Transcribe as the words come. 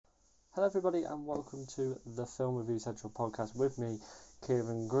Hello, everybody, and welcome to the Film Review Central podcast with me,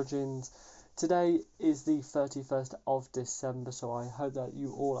 Kieran Grudgins. Today is the 31st of December, so I hope that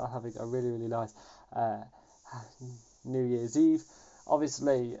you all are having a really nice uh, New Year's Eve.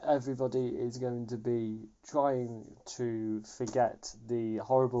 Obviously, everybody is going to be trying to forget the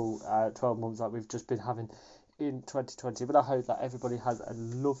horrible 12 months that we've just been having in 2020, but I hope that everybody has a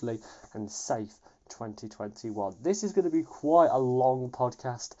lovely and safe 2021. This is going to be quite a long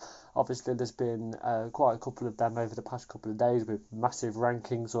podcast. Obviously, there's been quite a couple of them over the past couple of days with massive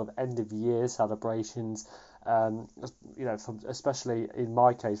rankings of end of year celebrations. Especially in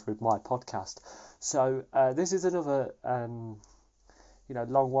my case with my podcast. So this is another long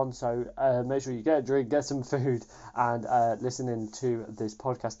one. So make sure you get a drink, get some food, and listening to this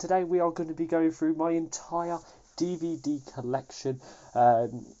podcast. Today we are going to be going through my entire DVD collection.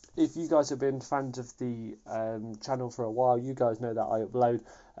 If you guys have been fans of the channel for a while, you guys know that I upload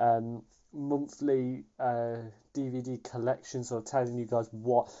monthly DVD collections, so telling you guys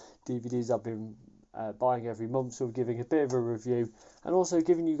what DVDs I've been buying every month, so giving a bit of a review and also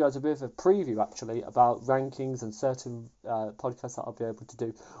giving you guys a bit of a preview actually about rankings and certain podcasts that I'll be able to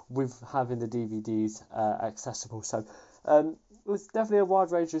do with having the DVDs accessible. So it's definitely a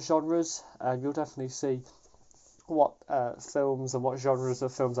wide range of genres, and you'll definitely see what films and what genres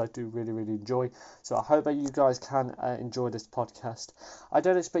of films I do really enjoy. So I hope that you guys can enjoy this podcast. I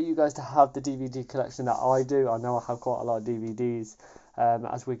don't expect you guys to have the DVD collection that I do. I know I have quite a lot of DVDs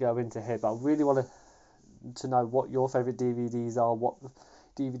as we go into here, but I really want to know what your favourite DVDs are, what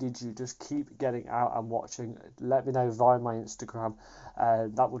DVDs you just keep getting out and watching. Let me know via my Instagram.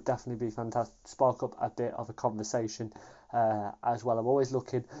 That would definitely be fantastic. Spark up a bit of a conversation as well. I'm always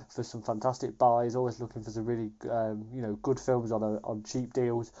looking for some fantastic buys, always looking for some really good films on cheap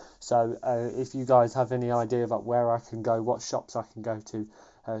deals. So if you guys have any idea about where I can go, what shops I can go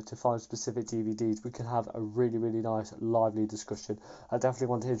to find specific DVDs, we can have a really nice lively discussion. I definitely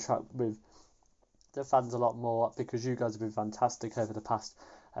want to interact with the fans a lot more because you guys have been fantastic over the past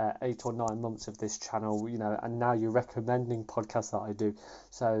 8 or 9 months of this channel, and now you're recommending podcasts that I do,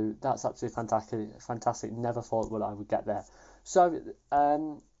 so that's absolutely fantastic. Never thought that I would get there. So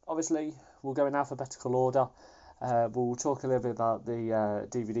obviously we'll go in alphabetical order. We'll talk a little bit about the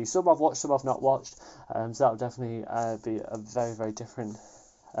DVD. Some I've watched, some I've not watched, so that'll definitely be a very different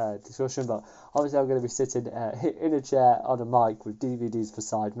discussion. But obviously I'm going to be sitting in a chair on a mic with DVDs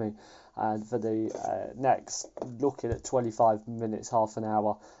beside me, and for the next, looking at 25 minutes, half an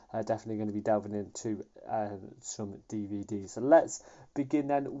hour, definitely going to be delving into some DVDs. So let's begin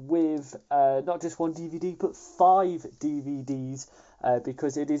then with not just one DVD but 5 DVDs,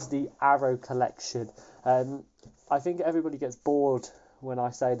 because it is the Arrow collection. I think everybody gets bored when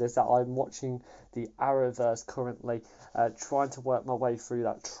I say this, that I'm watching the Arrowverse currently, trying to work my way through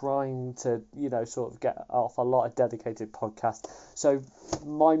that, trying to, sort of get off a lot of dedicated podcasts. So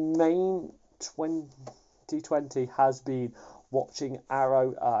my main 2020 has been watching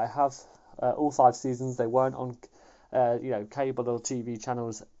Arrow. I have all 5 seasons. They weren't on, cable or TV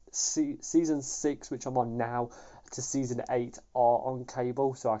channels. Season 6, which I'm on now, to season 8 are on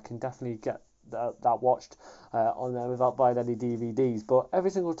cable, so I can definitely get that watched on there without buying any DVDs. But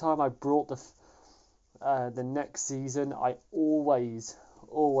every single time I brought the next season, I always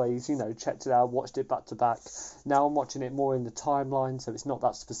checked it out, watched it back to back. Now I'm watching it more in the timeline, so it's not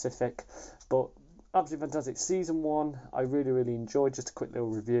that specific, but absolutely fantastic. Season 1 I really enjoyed. Just a quick little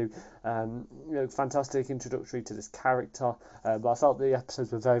review. Fantastic introductory to this character, but I felt the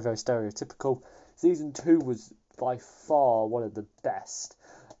episodes were very stereotypical. Season 2 was by far one of the best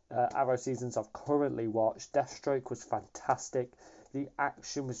Arrow seasons I've currently watched. Deathstroke was fantastic. The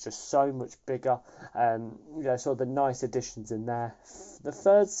action was just so much bigger. So the nice additions in there. The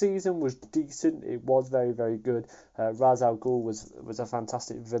 3rd season was decent. It was very good. Ra's al Ghul was a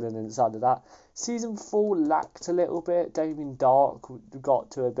fantastic villain inside of that. Season 4 lacked a little bit. Damien Dark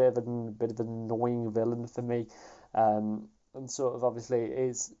got to a bit of an annoying villain for me. And sort of obviously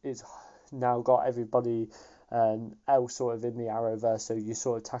it's now got everybody else sort of in the Arrowverse, so you're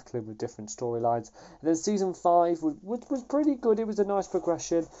sort of tackling with different storylines. And then season 5 was pretty good. It was a nice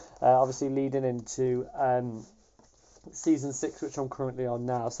progression, obviously leading into season 6, which I'm currently on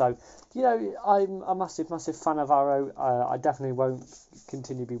now. So I'm a massive fan of Arrow. I definitely won't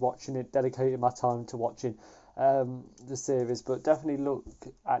continue to be watching it, dedicating my time to watching the series, but definitely look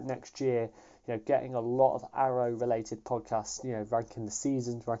at next year, getting a lot of Arrow related podcasts, ranking the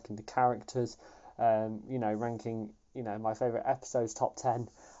seasons, ranking the characters, ranking, my favourite episodes, top 10,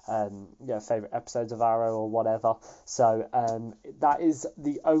 favourite episodes of Arrow or whatever. So that is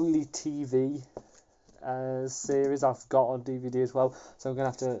the only TV series I've got on DVD as well. So I'm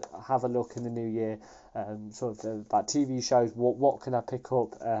going to have to have a look in the new year, sort of about TV shows. What can I pick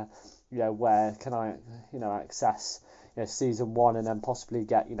up? Where can I, access, season one, and then possibly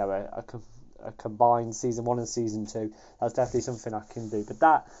get, a combined season one and season two. That's definitely something I can do. But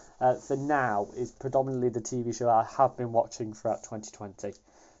that, for now, is predominantly the TV show I have been watching throughout 2020.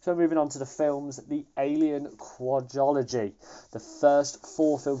 So moving on to the films, the Alien quadrilogy. The first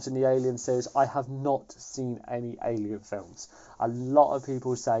 4 films in the Alien series. I have not seen any Alien films. A lot of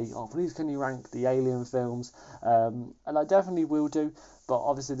people say, oh, please can you rank the Alien films? And I definitely will do. But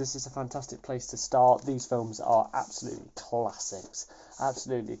obviously this is a fantastic place to start. These films are absolutely classics.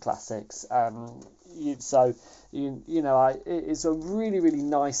 Absolutely classics. It's a really, really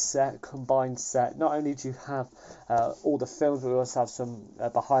nice set, combined set. Not only do you have all the films, but we also have some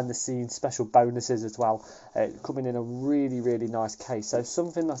behind the scenes special bonuses as well, coming in a really, really nice case. So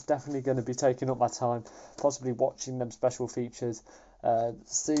something that's definitely going to be taking up my time, possibly watching them special features,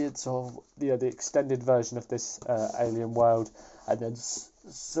 see sort of the extended version of this Alien world, and then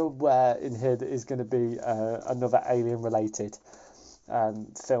somewhere in here that is going to be another Alien related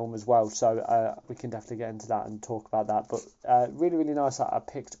film as well, so we can definitely get into that and talk about that. But really, really nice that I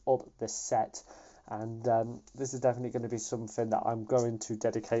picked up this set, and this is definitely going to be something that I'm going to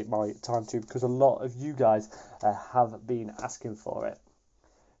dedicate my time to, because a lot of you guys have been asking for it.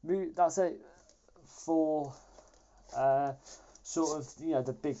 That's it for sort of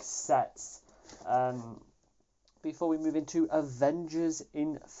the big sets. Before we move into Avengers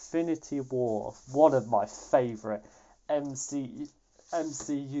Infinity War, one of my favourite MCU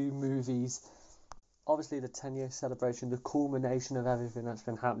movies. Obviously the 10-year celebration, the culmination of everything that's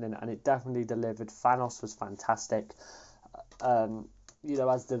been happening, and it definitely delivered. Thanos was fantastic.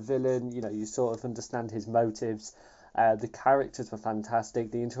 As the villain, you sort of understand his motives. The characters were fantastic.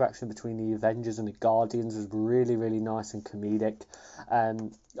 The interaction between the Avengers and the Guardians was really, really nice and comedic.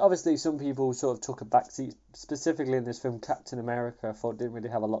 Obviously, some people sort of took a backseat, specifically in this film. Captain America, I thought, didn't really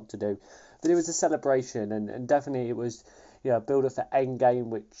have a lot to do. But it was a celebration, and definitely it was build up for Endgame,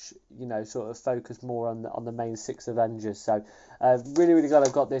 which sort of focused more on the main 6 Avengers. So really, really glad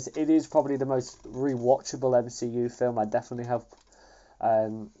I got this. It is probably the most rewatchable MCU film. I definitely have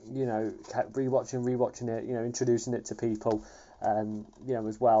kept rewatching it, introducing it to people,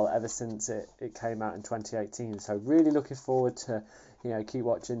 as well, ever since it came out in 2018. So really looking forward to, keep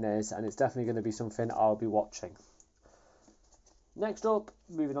watching this, and it's definitely going to be something I'll be watching. Next up,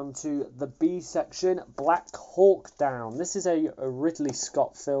 moving on to the B section, Black Hawk Down. This is a Ridley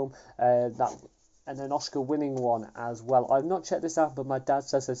Scott film, and an Oscar-winning one as well. I've not checked this out, but my dad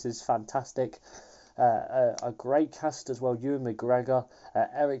says this is fantastic. A great cast as well. Ewan McGregor,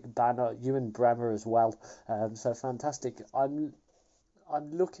 Eric Bana, Ewan Bremer as well. So fantastic. I'm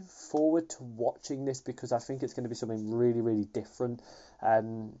looking forward to watching this, because I think it's going to be something really, really different.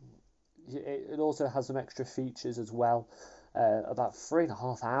 It also has some extra features as well. About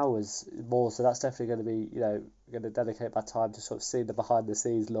 3.5 hours more, so that's definitely going to be, going to dedicate my time to sort of see the behind the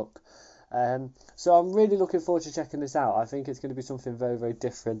scenes look. So I'm really looking forward to checking this out. I think it's going to be something very, very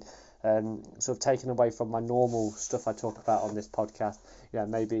different, sort of taken away from my normal stuff I talk about on this podcast.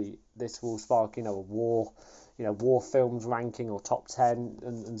 Maybe this will spark, a war films ranking or top 10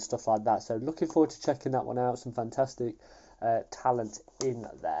 and stuff like that. So looking forward to checking that one out. Some fantastic talent in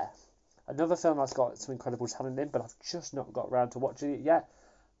there. Another film that's got some incredible talent in, but I've just not got around to watching it yet.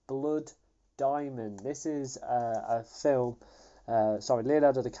 Blood Diamond. This is a film.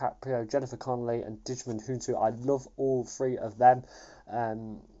 Leonardo DiCaprio, Jennifer Connelly, and Desmond Huntu. I love all 3 of them.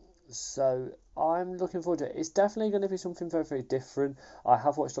 So I'm looking forward to it. It's definitely going to be something very, very different. I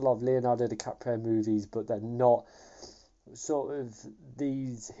have watched a lot of Leonardo DiCaprio movies, but they're not sort of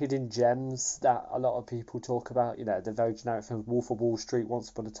these hidden gems that a lot of people talk about. The very generic films, Wolf of Wall Street, Once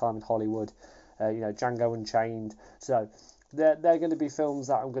Upon a Time in Hollywood, Django Unchained. So they're going to be films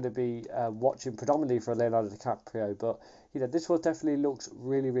that I'm going to be watching predominantly for Leonardo DiCaprio. But this one definitely looks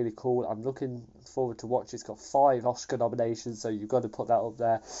really, really cool. I'm looking forward to watch it. It's got 5 Oscar nominations, so you've got to put that up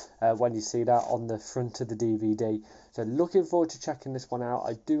there when you see that on the front of the DVD. So looking forward to checking this one out.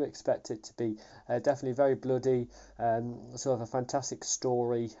 I do expect it to be definitely very bloody, sort of a fantastic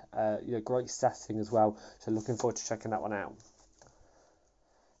story, great setting as well. So looking forward to checking that one out.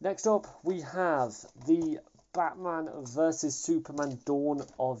 Next up, we have the Batman vs Superman: Dawn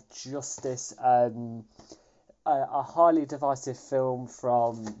of Justice. A highly divisive film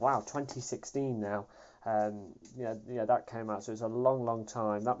from 2016 now. That came out, so it's a long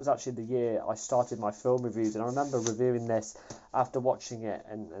time. That was actually the year I started my film reviews, and I remember reviewing this after watching it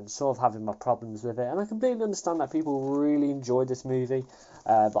and sort of having my problems with it. And I completely understand that people really enjoyed this movie,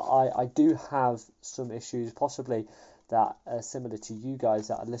 but I do have some issues, possibly that are similar to you guys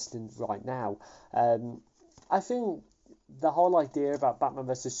that are listening right now. I think the whole idea about Batman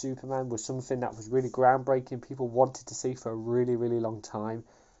vs Superman was something that was really groundbreaking. People wanted to see for a really, really long time,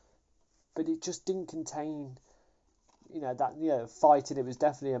 but it just didn't contain, fighting. It was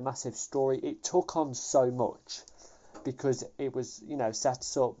definitely a massive story. It took on so much because it was,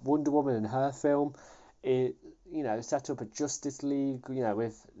 sets up Wonder Woman and her film. It, set up a Justice League,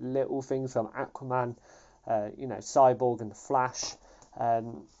 with little things from Aquaman, Cyborg and the Flash.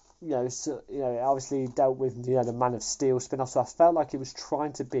 It obviously dealt with the Man of Steel spin-off. So I felt like it was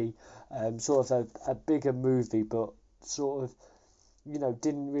trying to be sort of a bigger movie, but sort of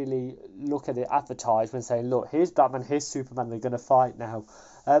didn't really look at it advertised when saying, look, here's Batman, here's Superman, they're going to fight now.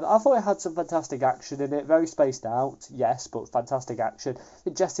 I thought it had some fantastic action in it, very spaced out, yes, but fantastic action. I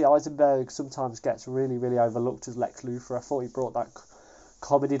think Jesse Eisenberg sometimes gets really, really overlooked as Lex Luthor. I thought he brought that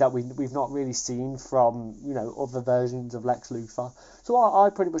comedy that we've not really seen from, other versions of Lex Luthor. So I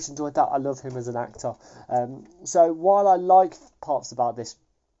pretty much enjoyed that. I love him as an actor. So while I like parts about this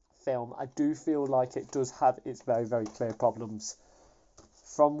film, I do feel like it does have its very, very clear problems.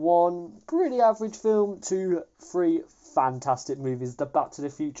 From one pretty average film to three fantastic movies, the Back to the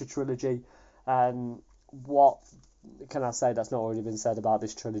Future trilogy. What can I say that's not already been said about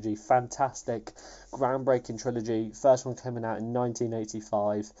this trilogy? Fantastic, groundbreaking trilogy. First one coming out in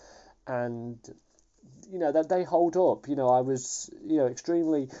 1985, and that they hold up. I was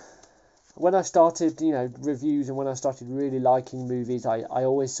extremely. When I started, reviews, and when I started really liking movies, I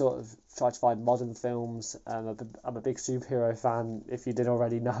always sort of try to find modern films. I'm a big superhero fan, if you didn't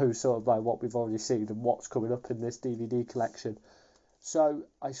already know, sort of like what we've already seen and what's coming up in this DVD collection. So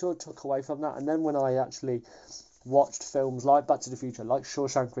I sort of took away from that. And then when I actually watched films like Back to the Future, like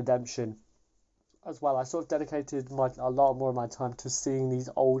Shawshank Redemption, as well, I sort of dedicated a lot more of my time to seeing these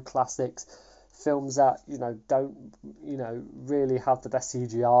old classics, films that don't really have the best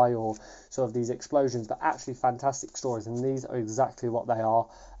CGI or sort of these explosions, but actually fantastic stories, and these are exactly what they are.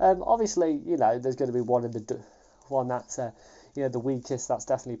 Obviously, there's going to be one that's the weakest. That's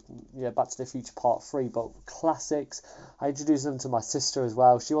definitely Back to the Future Part 3, but classics. I introduced them to my sister as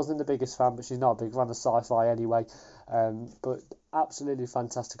well. She wasn't the biggest fan, but she's not a big fan of sci-fi anyway. But absolutely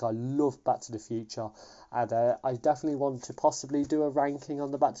fantastic. I love Back to the Future, and I definitely want to possibly do a ranking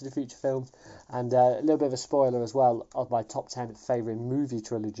on the Back to the Future films, and a little bit of a spoiler as well of my top 10 favourite movie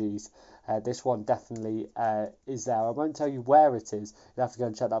trilogies. This one definitely is there. I won't tell you where it is. You have to go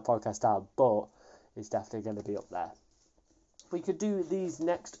and check that podcast out, but it's definitely going to be up there. We could do these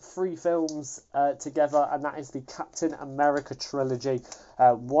next three films together, and that is the Captain America trilogy,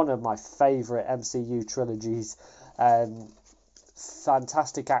 one of my favourite MCU trilogies.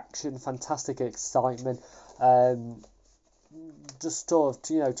 Fantastic action, fantastic excitement. Just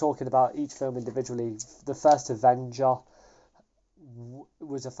sort of, talking about each film individually. The first Avenger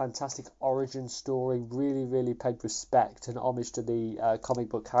was a fantastic origin story, really, really paid respect and homage to the comic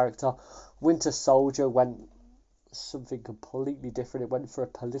book character. Winter Soldier went something completely different. It went for a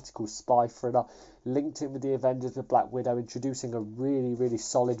political spy thriller, linked it with the Avengers with Black Widow, introducing a really, really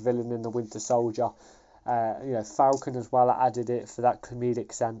solid villain in the Winter Soldier. Falcon as well added it for that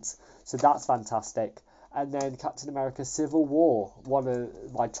comedic sense. So that's fantastic. And then Captain America Civil War, one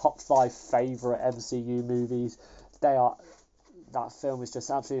of my top 5 favourite MCU movies. That film is just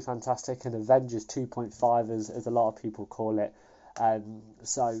absolutely fantastic, and Avengers 2.5 as a lot of people call it.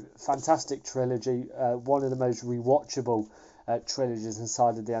 So fantastic trilogy, one of the most rewatchable trilogies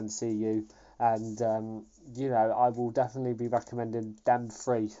inside of the MCU, and I will definitely be recommending them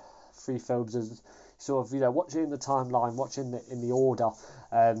three films as sort of watching the timeline, watching in the order,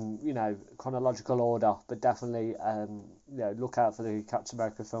 chronological order, but definitely look out for the Captain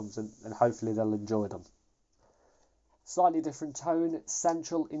America films, and hopefully they'll enjoy them. Slightly different tone,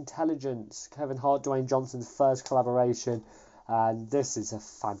 Central Intelligence, Kevin Hart, Dwayne Johnson's first collaboration. And this is a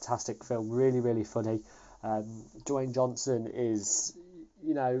fantastic film, really, really funny. Dwayne Johnson is,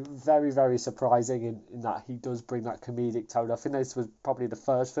 very, very surprising in that he does bring that comedic tone. I think this was probably the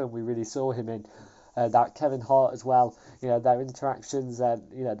first film we really saw him in. That Kevin Hart as well, their interactions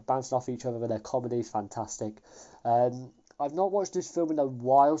and, bouncing off each other with their comedy is fantastic. I've not watched this film in a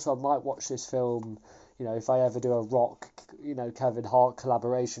while, so I might watch this film, if I ever do a Rock, Kevin Hart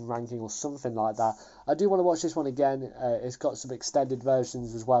collaboration ranking or something like that. I do want to watch this one again. It's got some extended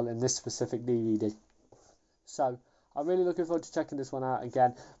versions as well in this specific DVD. So I'm really looking forward to checking this one out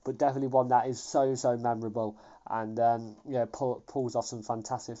again, but definitely one that is so memorable and pulls off some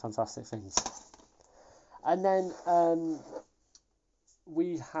fantastic things. And then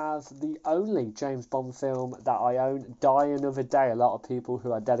we have the only James Bond film that I own, Die Another Day. A lot of people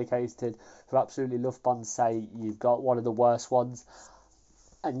who are dedicated, who absolutely love Bond, say you've got one of the worst ones.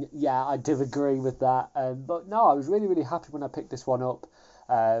 And yeah, I do agree with that. But no, I was really happy when I picked this one up.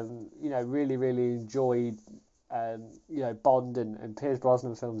 Really enjoyed Bond and Pierce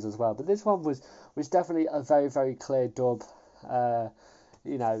Brosnan films as well. But this one was definitely a very clear dub. For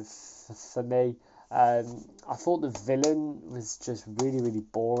me. I thought the villain was just really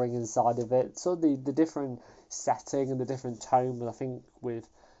boring inside of it. So the different setting and the different tone, I think, with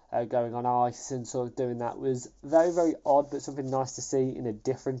going on ice and sort of doing that was very odd, but something nice to see in a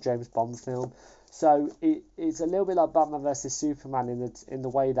different James Bond film. So it's a little bit like Batman vs Superman in the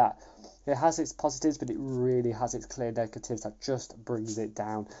way that it has its positives, but it really has its clear negatives that just brings it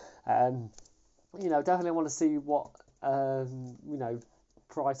down. Definitely want to see what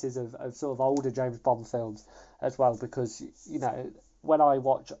prices of sort of older James Bond films as well, because when I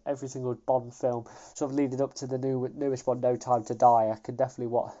watch every single Bond film sort of leading up to the newest one, No Time to Die, I can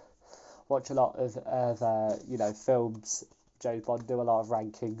definitely watch a lot of films. James Bond, do a lot of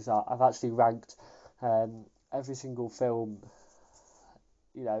rankings. I've actually ranked every single film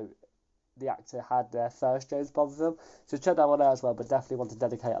the actor had their first James Bond film, so check that one out as well. But definitely want to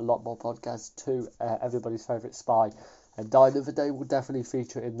dedicate a lot more podcasts to everybody's favourite spy, and Die Another Day will definitely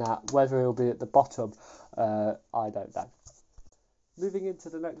feature in that. Whether it'll be at the bottom, I don't know. Moving into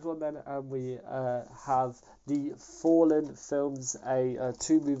the next one then, we have the Fallen films, a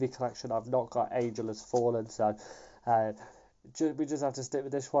 2-movie collection. I've not got Angel Has Fallen, so we just have to stick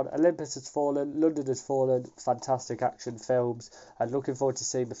with this one. Olympus Has Fallen, London Has Fallen, fantastic action films, and looking forward to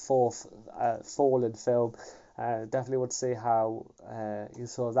seeing the 4th Fallen film. Definitely want to see how you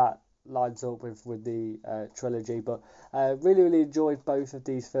saw that lines up with the trilogy, but really enjoyed both of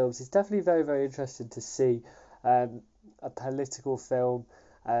these films. It's definitely very interesting to see a political film,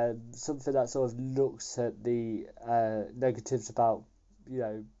 something that sort of looks at the negatives about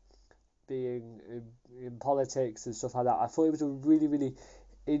being in politics and stuff like that. I thought it was a really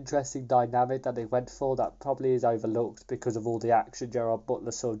interesting dynamic that they went for that probably is overlooked because of all the action. Gerard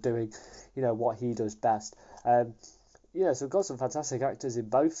Butler sort of doing what he does best. So we've got some fantastic actors in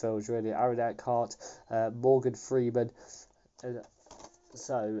both films, really. Aaron Eckhart, Morgan Freeman.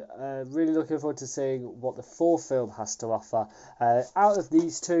 Really looking forward to seeing what the 4th film has to offer. Out of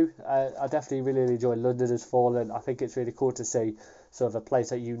these two, I definitely really enjoy London Has Fallen. I think it's really cool to see sort of a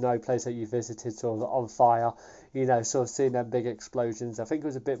place that place that you visited sort of on fire, sort of seeing them big explosions. I think it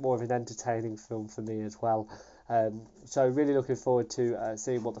was a bit more of an entertaining film for me as well. So really looking forward to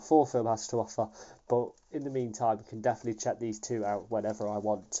seeing what the 4th film has to offer. But in the meantime, I can definitely check these two out whenever I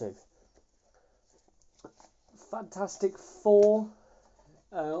want to. Fantastic Four,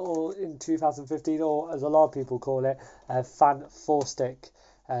 or in 2015, or as a lot of people call it, Fan Four Stick,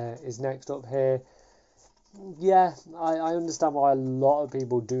 is next up here. Yeah, I understand why a lot of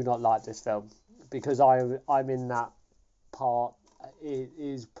people do not like this film, because I'm in that part. It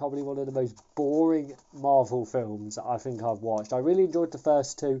is probably one of the most boring Marvel films I think I've watched. I really enjoyed the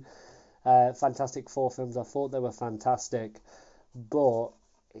first two Fantastic Four films. I thought they were fantastic, but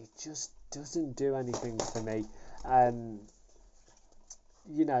it just doesn't do anything for me.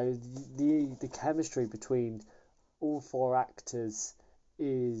 The chemistry between all 4 actors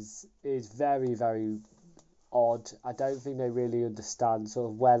is very odd. I don't think they really understand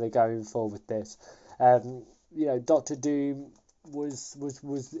sort of where they're going for with this. Doctor Doom was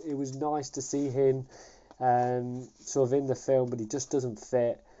it was nice to see him sort of in the film, but he just doesn't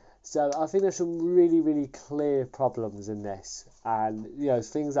fit. So I think there's some really clear problems in this, and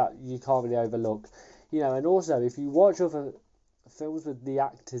things that you can't really overlook. And also if you watch other films with the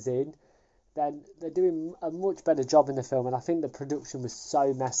actors in, then they're doing a much better job in the film, and I think the production was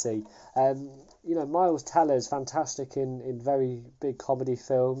so messy. Miles Teller is fantastic in very big comedy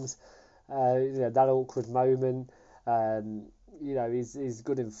films. That awkward moment. He's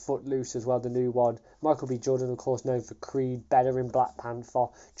good in Footloose as well, the new one. Michael B. Jordan, of course, known for Creed, better in Black Panther.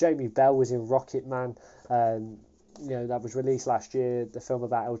 Jamie Bell was in Rocket Man. That was released last year, the film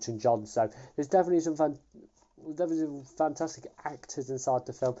about Elton John. So there's definitely some fantastic actors inside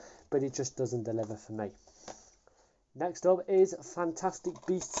the film, but it just doesn't deliver for me. Next up is Fantastic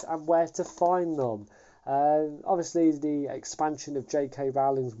Beasts and Where to Find Them. Obviously the expansion of J.K.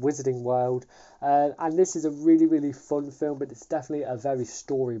 Rowling's Wizarding World, and this is a really fun film, but it's definitely a very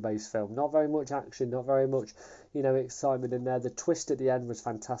story-based film. Not very much action, not very much excitement in there. The twist at the end was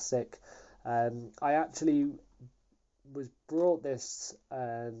fantastic. I actually was brought this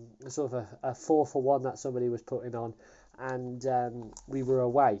sort of a 4-for-1 that somebody was putting on, and we were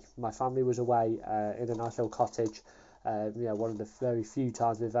away. My family was away in a nice little cottage. One of the very few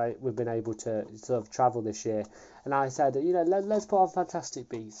times we've been able to sort of travel this year. And I said, let's put on Fantastic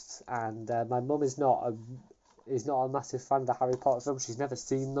Beasts. And my mum is not a massive fan of the Harry Potter films. She's never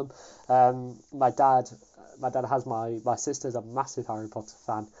seen them. My dad has my sister's a massive Harry Potter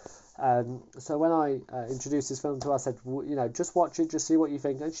fan. So when I introduced this film to her, I said, just watch it, just see what you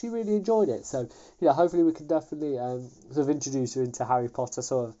think, and she really enjoyed it. So, hopefully we can definitely sort of introduce her into Harry Potter,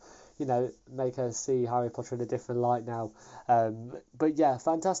 sort of, make her see Harry Potter in a different light now. But yeah,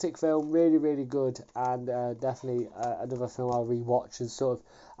 fantastic film, really, really good, and definitely another film I'll rewatch and sort of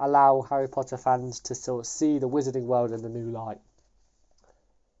allow Harry Potter fans to sort of see the Wizarding World in a new light.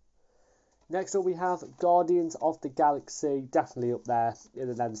 Next up we have Guardians of the Galaxy, definitely up there in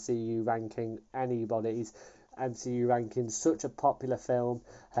an MCU ranking, anybody's MCU ranking, such a popular film.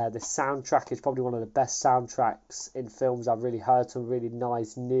 The soundtrack is probably one of the best soundtracks in films I've really heard, some really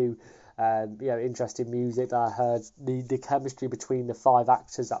nice new interesting music that I heard. The chemistry between the 5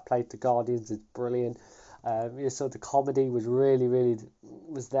 actors that played the Guardians is brilliant. So the comedy was really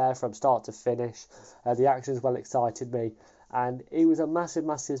was there from start to finish. The action as well excited me. And it was a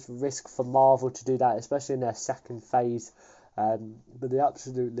massive risk for Marvel to do that, especially in their second phase. But they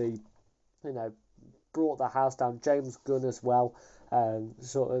absolutely, brought the house down. James Gunn as well,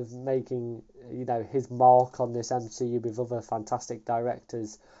 sort of making, his mark on this MCU with other fantastic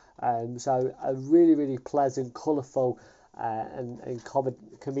directors. So a really pleasant, colourful, and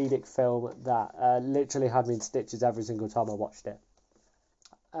comedic film that literally had me in stitches every single time I watched it.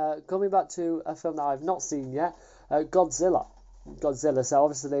 Coming back to a film that I've not seen yet, Godzilla. So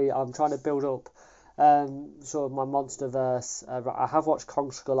obviously I'm trying to build up sort of my MonsterVerse. I have watched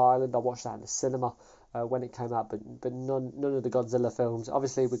Kong Skull Island. I watched that in the cinema when it came out, but none of the Godzilla films.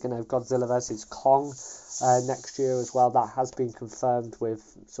 Obviously we're going to have Godzilla vs Kong next year as well. That has been confirmed with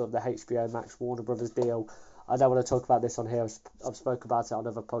sort of the HBO Max Warner Brothers deal. I don't want to talk about this on here. I've spoke about it on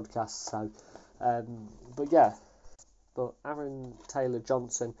other podcasts. So, but yeah. But Aaron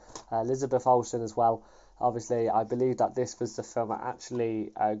Taylor-Johnson, Elizabeth Olsen as well. Obviously, I believe that this was the film that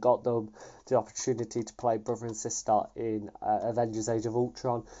actually got them the opportunity to play brother and sister in Avengers Age of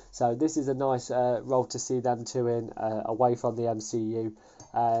Ultron. So this is a nice role to see them two in, away from the MCU.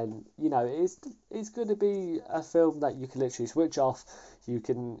 And, it's going to be a film that you can literally switch off. You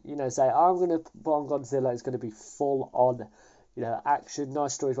can, say, I'm going to put on Godzilla. It's going to be full on, action,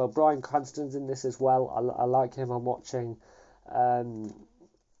 nice story as well. Bryan Cranston's in this as well. I like him. I'm watching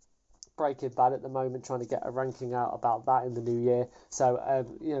Breaking Bad at the moment, trying to get a ranking out about that in the new year. So,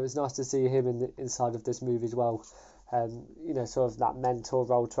 it's nice to see him inside of this movie as well. Sort of that mentor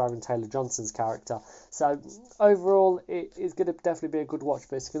role to Aaron Taylor-Johnson's character. So, overall, it is going to definitely be a good watch,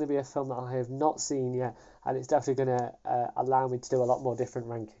 but it's going to be a film that I have not seen yet, and it's definitely going to allow me to do a lot more different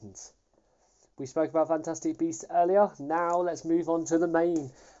rankings. We spoke about Fantastic Beasts earlier. Now let's move on to the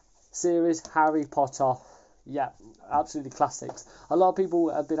main series, Harry Potter. Yeah, absolutely classics. A lot of people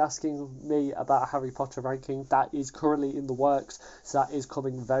have been asking me about a Harry Potter ranking. That is currently in the works, so that is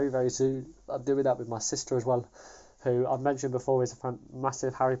coming very soon. I'm doing that with my sister as well, who I've mentioned before is a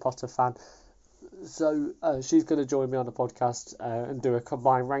massive Harry Potter fan. So she's going to join me on the podcast and do a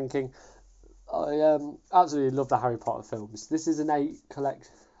combined ranking. I absolutely love the Harry Potter films. This is an 8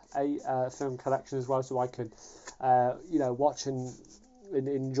 film collection as well, so I can watch and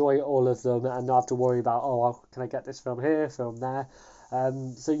enjoy all of them and not have to worry about, can I get this film here, film there.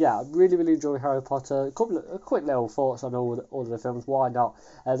 So yeah, I really enjoy Harry Potter. A quick little thoughts on all of the films. Why not?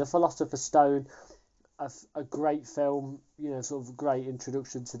 The Philosopher's Stone, a great film. Sort of great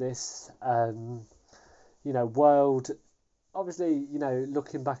introduction to this world. Obviously,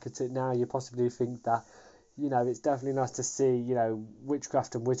 looking back at it now, you possibly think that it's definitely nice to see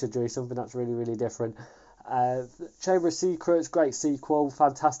witchcraft and wizardry, something that's really different. Chamber of Secrets, great sequel,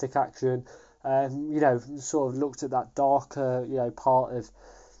 fantastic action. Sort of looked at that darker, part of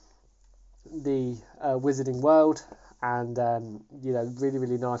the Wizarding World, and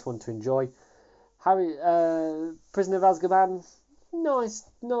really nice one to enjoy. Prisoner of Azkaban, nice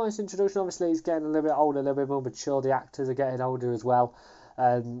introduction. Obviously, he's getting a little bit older, a little bit more mature. The actors are getting older as well.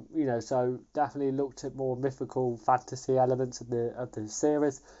 So definitely looked at more mythical fantasy elements of the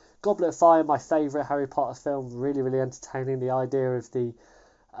series. Goblet of Fire, my favourite Harry Potter film, really entertaining. The idea of the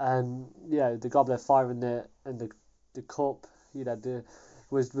Goblet of Fire and the cup,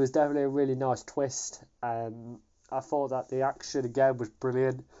 was definitely a really nice twist. I thought that the action again was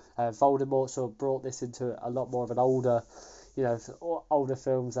brilliant. Voldemort sort of brought this into a lot more of an older, older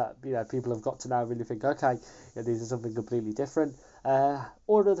films that people have got to now really think, okay, these are something completely different.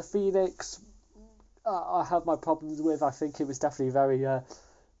 Order of the Phoenix, I have my problems with. I think it was definitely very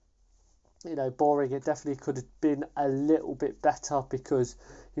boring. It definitely could have been a little bit better because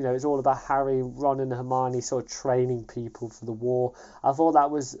it's all about Harry, Ron, and Hermione sort of training people for the war. I thought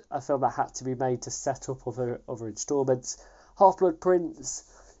that was a film that had to be made to set up other installments. Half-Blood Prince,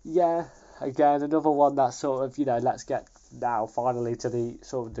 yeah, again another one that sort of let's get now finally to the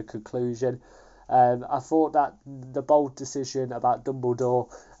sort of the conclusion. I thought that the bold decision about Dumbledore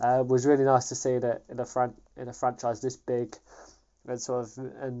was really nice to see that in a franchise this big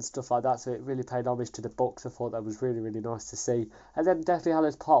and stuff like that. So it really paid homage to the books. I thought that was really, really nice to see. And then Deathly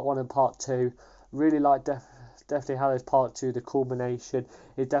Hallows Part 1 and Part 2. Really liked Deathly Hallows Part 2, the culmination.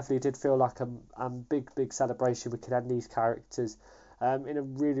 It definitely did feel like a big celebration. We could end these characters in a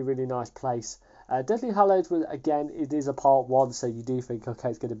really, really nice place. Deathly Hallows, it is a Part 1, so you do think, okay,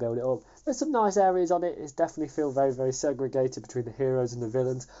 it's going to build it up. There's some nice areas on it. It definitely feels very, very segregated between the heroes and the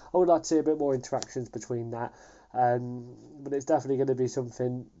villains. I would like to see a bit more interactions between that. But it's definitely going to be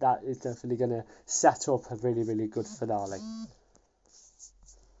something that is definitely going to set up a really, really good finale.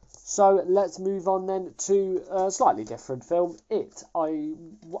 So let's move on then to a slightly different film, It. I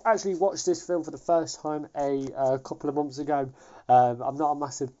actually watched this film for the first time a couple of months ago. I'm not a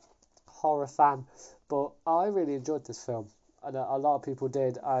massive horror fan, but I really enjoyed this film, and a lot of people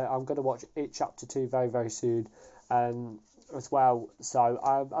did. I'm going to watch It Chapter 2 very, very soon. As well, so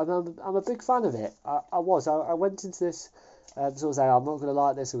I'm a big fan of it. I went into this sort of saying I'm not going to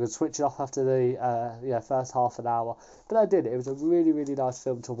like this. I'm going to switch it off after the first half an hour, but I did. It was a really, really nice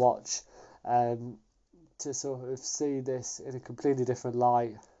film to watch, to sort of see this in a completely different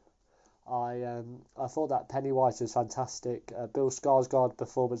light. I thought that Pennywise was fantastic. Bill Skarsgård's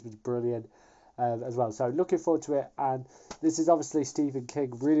performance was brilliant as well. So looking forward to it. And this is obviously Stephen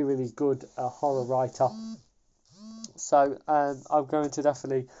King, really, really good horror writer. So I'm going to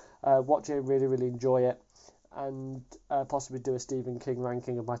definitely watch it and really, really enjoy it, and possibly do a Stephen King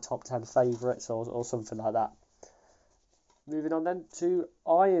ranking of my top 10 favourites or something like that. Moving on then to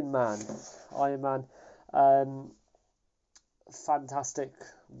Iron Man. Iron Man, fantastic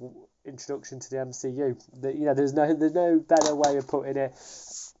introduction to the MCU. There's no better way of putting it.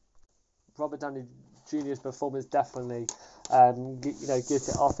 Robert Downey Jr.'s performance definitely gives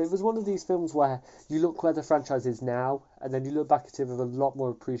it off. It was one of these films where you look where the franchise is now, and then you look back at it with a lot more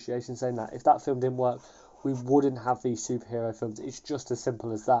appreciation, saying that if that film didn't work, we wouldn't have these superhero films. It's just as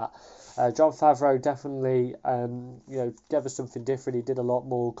simple as that. Jon Favreau definitely gave us something different. He did a lot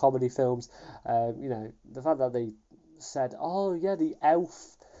more comedy films. The fact that they said, oh yeah, the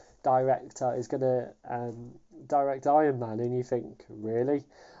Elf director is going to direct Iron Man, and you think, really?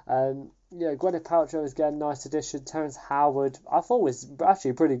 Gwyneth Paltrow is again nice addition. Terrence Howard, I thought was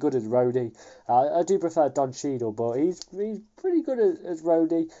actually pretty good as Rhodey. I do prefer Don Cheadle, but he's pretty good as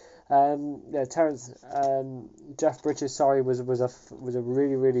Rhodey. Terrence Jeff Bridges, was a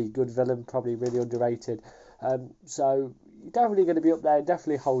really, really good villain, probably really underrated. So definitely going to be up there.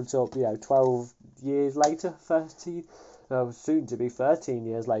 Definitely holds up. 12 years later, 13, soon to be 13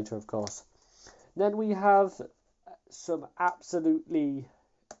 years later, of course. Then we have some absolute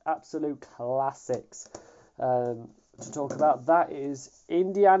classics to talk about. That is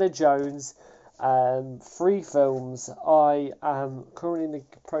Indiana Jones. 3 films. I am currently in the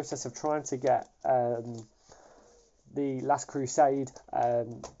process of trying to get The Last Crusade.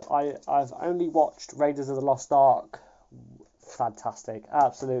 I've only watched Raiders of the Lost Ark. Fantastic,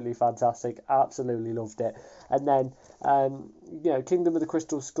 absolutely fantastic, absolutely loved it. And then Kingdom of the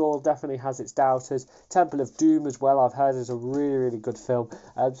Crystal Skull definitely has its doubters. Temple of Doom as well, I've heard is a really, really good film.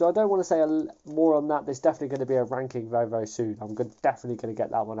 So I don't want to say more on that. There's definitely going to be a ranking very, very soon. I'm definitely going to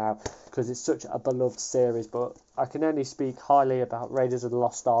get that one out because it's such a beloved series. But I can only speak highly about Raiders of the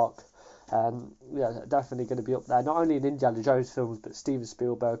Lost Ark. Definitely going to be up there. Not only in Indiana Jones films, but Steven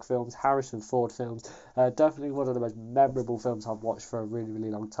Spielberg films, Harrison Ford films. Definitely one of the most memorable films I've watched for a really, really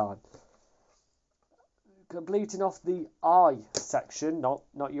long time. Completing off the I section, not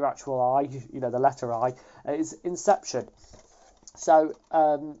your actual I, the letter I, is Inception. So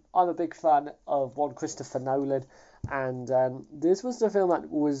I'm a big fan of one Christopher Nolan, and this was the film that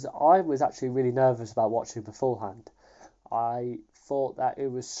I was actually really nervous about watching beforehand. I thought that it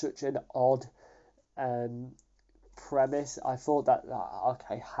was such an odd premise. I thought that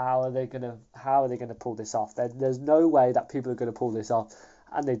okay, how are they gonna pull this off? There's no way that people are gonna pull this off,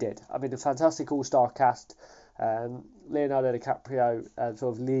 and they did. I mean, a fantastic all-star cast. Leonardo DiCaprio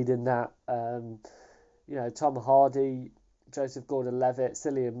sort of leading that. Tom Hardy, Joseph Gordon-Levitt,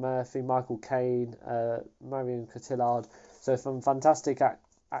 Cillian Murphy, Michael Caine, Marion Cotillard. So some fantastic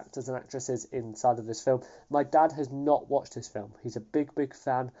actors and actresses inside of this film. My dad has not watched this film. He's a big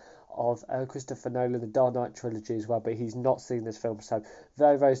fan of Christopher Nolan, the Dark Knight trilogy as well, but he's not seen this film. So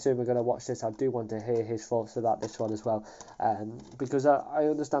very soon we're going to watch this. I do want to hear his thoughts about this one as well, because I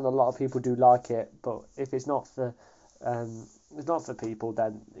understand a lot of people do like it, but if it's not for people,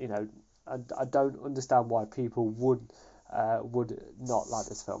 then I don't understand why people would not like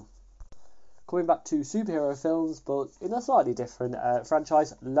this film. Coming back to superhero films, but in a slightly different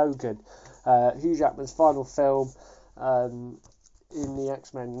franchise, Logan, Hugh Jackman's final film in the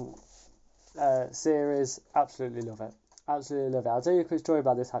X-Men series. Absolutely love it. I'll tell you a quick story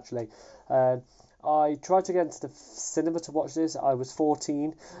about this actually. I tried to get into the cinema to watch this. I was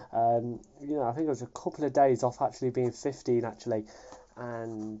 14. I think it was a couple of days off actually being 15 actually,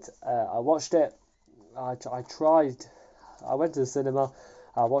 and I watched it. I went to the cinema.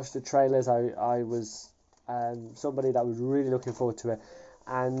 I watched the trailers. I was somebody that was really looking forward to it,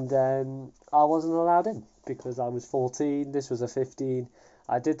 and I wasn't allowed in because I was 14. This was a 15.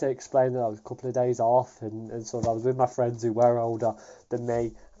 I did explain that I was a couple of days off, and sort of I was with my friends who were older than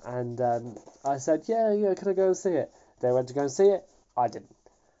me, and I said, yeah, can I go and see it? They went to go and see it. I didn't.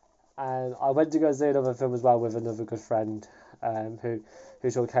 And I went to go and see another film as well with another good friend who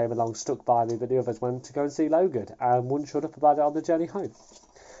sort of came along, stuck by me, but the others went to go and see Logan and wouldn't shut up about it on the journey home.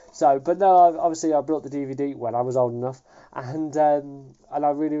 So, but no, obviously I brought the DVD when I was old enough, and I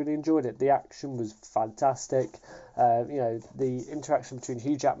really enjoyed it. The action was fantastic. The interaction between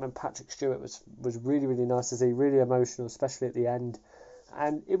Hugh Jackman and Patrick Stewart was really nice to see, really emotional, especially at the end.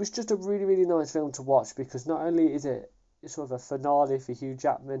 And it was just a really nice film to watch, because not only is it sort of a finale for Hugh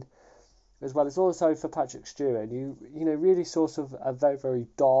Jackman, as well as also for Patrick Stewart. And you really sort of a very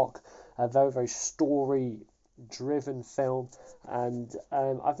dark, a very story driven film, and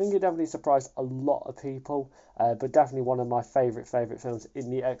I think it definitely surprised a lot of people, but definitely one of my favourite films in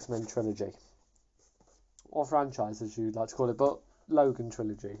the X-Men trilogy, or franchise as you'd like to call it, but Logan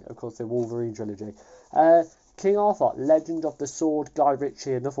trilogy, of course, the Wolverine trilogy. King Arthur, Legend of the Sword, Guy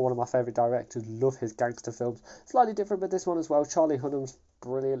Ritchie, another one of my favourite directors. Love his gangster films. Slightly different with this one as well. Charlie Hunnam's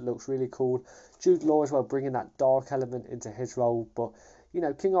brilliant, looks really cool. Jude Law as well, bringing that dark element into his role. But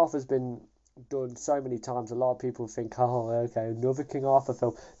King Arthur's been done so many times. A lot of people think, oh, okay, another King Arthur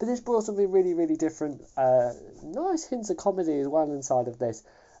film. But this brought something really different. Nice hints of comedy as well inside of this.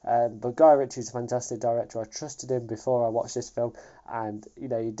 But Guy Ritchie's a fantastic director. I trusted him before I watched this film, and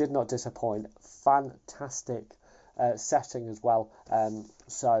he did not disappoint. Fantastic setting as well.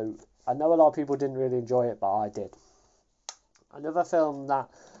 So I know a lot of people didn't really enjoy it, but I did. Another film that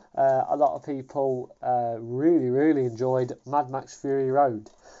a lot of people really enjoyed, Mad Max Fury Road.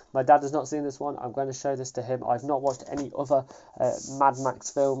 My dad has not seen this one. I'm going to show this to him. I've not watched any other Mad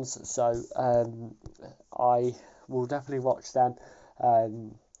Max films, so I will definitely watch them,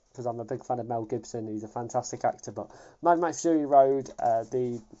 because I'm a big fan of Mel Gibson. He's a fantastic actor. But Mad Max Fury Road,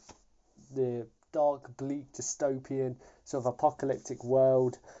 the dark, bleak, dystopian sort of apocalyptic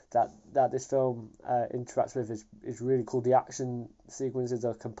world that this film interacts with is really cool. The action sequences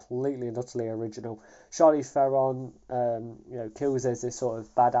are completely and utterly original. Charlize Theron kills as this sort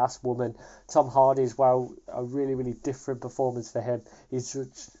of badass woman. Tom Hardy as well, a really different performance for him. He's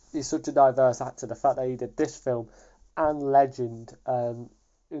such a diverse actor. The fact that he did this film and Legend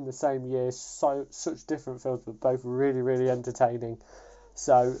in the same year, such different films, but both really entertaining.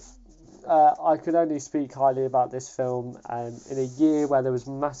 So I could only speak highly about this film, in a year where there was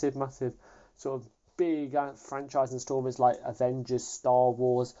massive sort of big franchise installments like Avengers, Star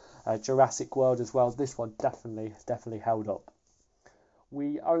Wars, Jurassic World as well. This one definitely held up.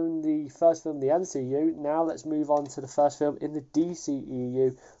 We own the first film in the MCU. Now let's move on to the first film in the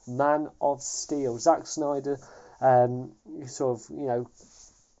DCEU, Man of Steel. Zack Snyder,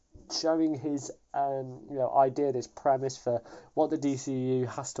 showing his idea, this premise for what the DCU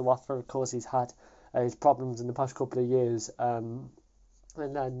has to offer. Of course, he's had his problems in the past couple of years, and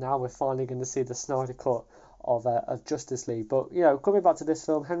then now we're finally going to see the Snyder cut of Justice League. But coming back to this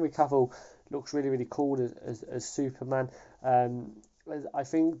film, Henry Cavill looks really cool as Superman. I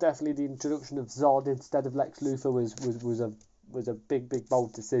think definitely the introduction of Zod instead of Lex Luthor was a big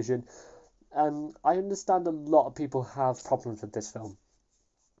bold decision. I understand a lot of people have problems with this film.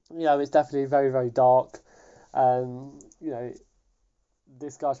 It's definitely very dark.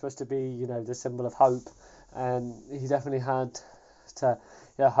 This guy's supposed to be, the symbol of hope, and he definitely had to,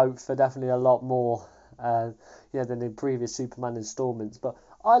 hope for definitely a lot more, than in previous Superman installments. But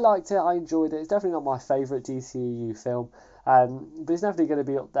I liked it. I enjoyed it. It's definitely not my favourite DCEU film, but it's definitely going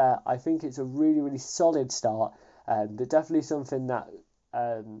to be up there. I think it's a really solid start, but definitely something that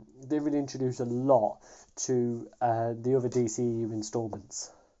didn't really introduce a lot to the other DCU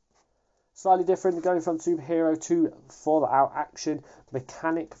installments. Slightly different, going from superhero to Fallout action,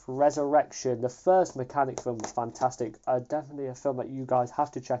 Mechanic Resurrection. The first Mechanic film was fantastic. Definitely a film that you guys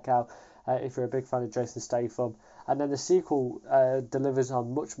have to check out if you're a big fan of Jason Statham. And then the sequel delivers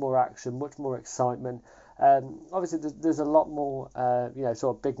on much more action, much more excitement. Obviously, there's a lot more,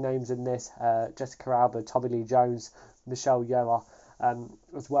 sort of big names in this. Jessica Alba, Tommy Lee Jones, Michelle Yeoh.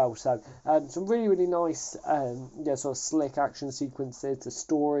 As well, so some really, really nice, sort of slick action sequences. The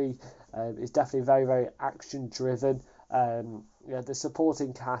story is definitely very, very action driven. The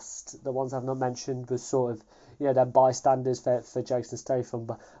supporting cast, the ones I've not mentioned, was sort of they're bystanders for Jason Statham,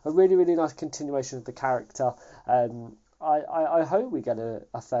 but a really, really nice continuation of the character. I hope we get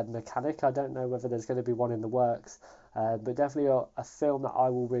a third Mechanic. I don't know whether there's going to be one in the works, but definitely a film that I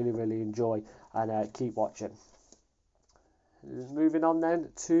will really, really enjoy and keep watching. Moving on then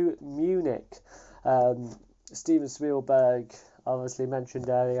to Munich. Steven Spielberg, obviously mentioned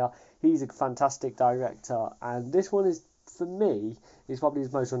earlier, he's a fantastic director, and this one is, for me, is probably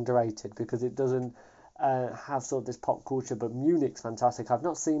his most underrated because it doesn't have sort of this pop culture, but Munich's fantastic. I've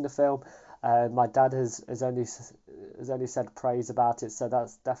not seen the film. My dad has only said praise about it, so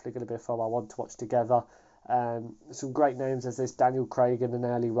that's definitely going to be a film I want to watch together. Some great names as this Daniel Craig in an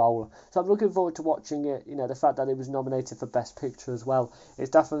early role, so I'm looking forward to watching it. The fact that it was nominated for Best Picture as well,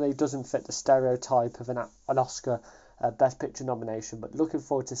 it definitely doesn't fit the stereotype of an Oscar Best Picture nomination, but looking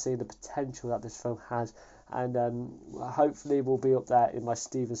forward to seeing the potential that this film has, and hopefully will be up there in my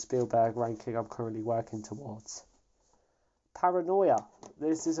Steven Spielberg ranking I'm currently working towards. Paranoia.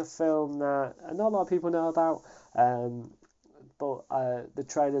 This is a film that not a lot of people know about, but the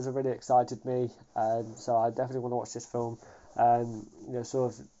trailers have really excited me, so I definitely want to watch this film.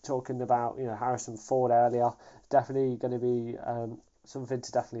 Sort of talking about Harrison Ford earlier, definitely going to be something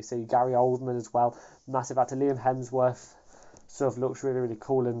to definitely see. Gary Oldman as well, massive actor. Liam Hemsworth sort of looks really, really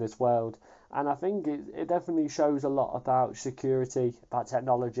cool in this world, and I think it definitely shows a lot about security, about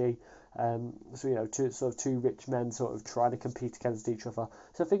technology. Two rich men sort of trying to compete against each other.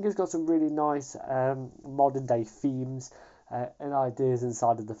 So I think it's got some really nice modern day themes and ideas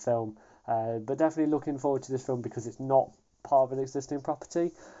inside of the film. But definitely looking forward to this film because it's not part of an existing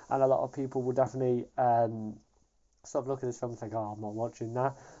property, and a lot of people will definitely sort of look at this film and think, "Oh, I'm not watching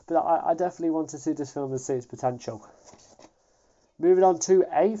that." But I definitely want to see this film and see its potential. Moving on to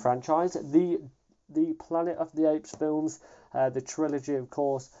a franchise, the Planet of the Apes films, the trilogy, of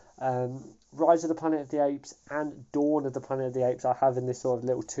course. Rise of the Planet of the Apes and Dawn of the Planet of the Apes I have in this sort of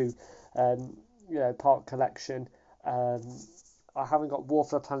little part collection. I haven't got War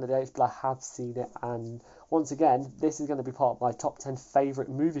for the Planet of the Apes, but I have seen it, and once again, this is going to be part of my top 10 favourite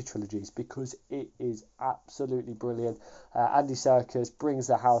movie trilogies because it is absolutely brilliant. Andy Serkis brings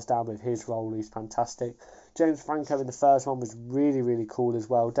the house down with his role, he's fantastic. James Franco in the first one was really, really cool as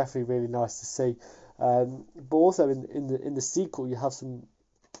well, definitely really nice to see. But also in the sequel, you have some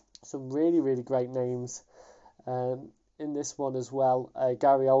really, really great names in this one as well.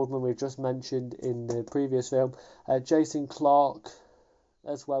 Gary Oldman, we've just mentioned in the previous film. Jason Clarke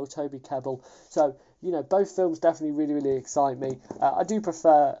as well, Toby Kebbell. So, both films definitely really, really excite me. I do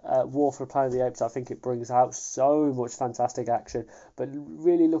prefer War for the Planet of the Apes. I think it brings out so much fantastic action. But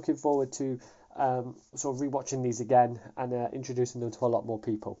really looking forward to sort of rewatching these again and introducing them to a lot more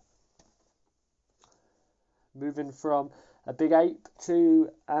people. Moving from a big ape to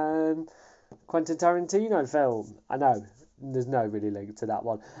Quentin Tarantino film. I know there's no really link to that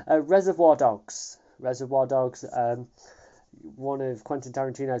one. Reservoir Dogs. Reservoir Dogs, one of Quentin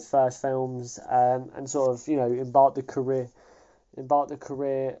Tarantino's first films, and sort of embarked the career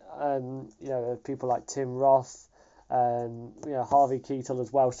of people like Tim Roth, Harvey Keitel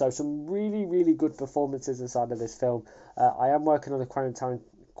as well. So some really, really good performances inside of this film. I am working on a Quentin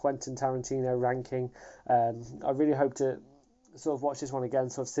Tarantino ranking. I really hope to sort of watch this one again,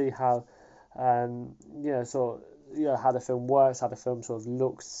 sort of see how how the film works, how the film sort of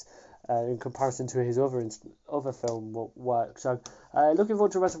looks in comparison to his other film work. So looking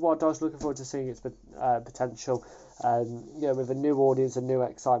forward to Reservoir Dogs, looking forward to seeing its potential, with a new audience and new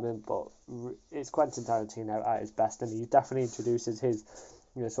excitement. But it's Quentin Tarantino at his best, and he definitely introduces his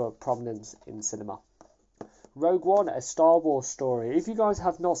sort of prominence in cinema. Rogue One, a Star Wars story. If you guys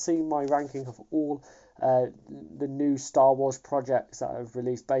have not seen my ranking of all the new Star Wars projects that have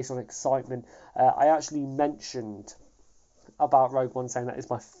released based on excitement, I actually mentioned about Rogue One, saying that is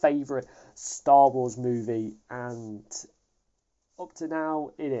my favourite Star Wars movie, and up to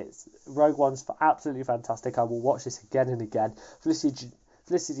now it is. Rogue One's absolutely fantastic. I will watch this again and again.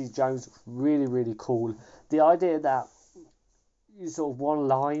 Felicity Jones, really, really cool. The idea that sort of one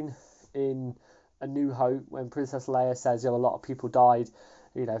line in A New Hope when Princess Leia says, a lot of people died,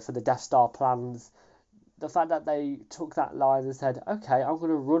 for the Death Star plans. The fact that they took that line and said, okay, I'm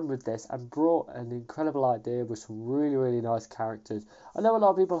going to run with this, and brought an incredible idea with some really, really nice characters. I know a lot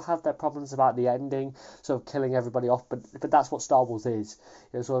of people have their problems about the ending, sort of killing everybody off, but that's what Star Wars is.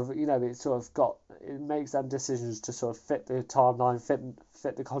 It makes them decisions to sort of fit the timeline,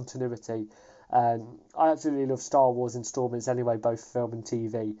 fit the continuity. I absolutely love Star Wars installments anyway, both film and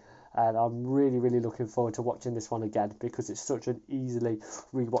TV. And I'm really, really looking forward to watching this one again because it's such an easily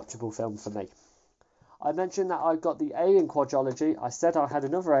rewatchable film for me. I mentioned that I got the Alien quadrilogy. I said I had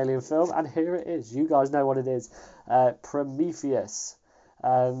another Alien film, and here it is. You guys know what it is. Prometheus.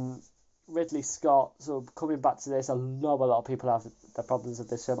 Ridley Scott, sort of coming back to this. I know a lot of people have their problems with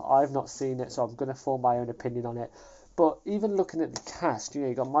this film. I've not seen it, so I'm going to form my own opinion on it. But even looking at the cast,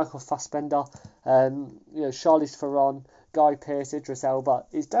 you got Michael Fassbender, Charlize Theron, Guy Pearce, Idris Elba.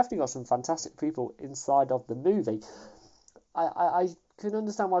 He's definitely got some fantastic people inside of the movie. I can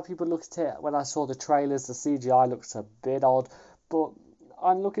understand why people look at it. When I saw the trailers, the CGI looks a bit odd, but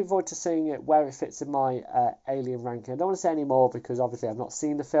I'm looking forward to seeing it where it fits in my Alien ranking. I don't want to say any more because obviously I've not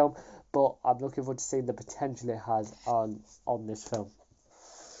seen the film, but I'm looking forward to seeing the potential it has on this film.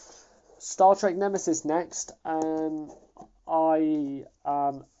 Star Trek Nemesis next. I'm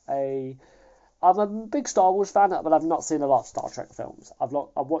a big Star Wars fan, but I've not seen a lot of Star Trek films. I've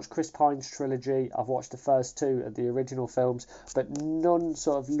watched Chris Pine's trilogy. I've watched the first two of the original films, but none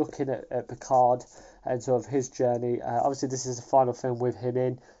sort of looking at Picard and sort of his journey. Obviously, this is the final film with him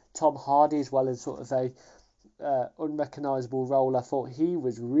in. Tom Hardy, as well as sort of a unrecognisable role. I thought he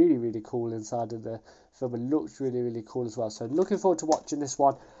was really, really cool inside of the film and looked really, really cool as well. So looking forward to watching this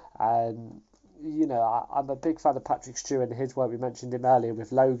one. I'm a big fan of Patrick Stewart and his work. We mentioned him earlier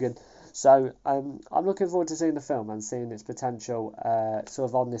with Logan. So I'm looking forward to seeing the film and seeing its potential sort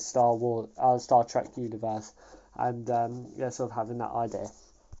of on this Star Trek universe, and sort of having that idea.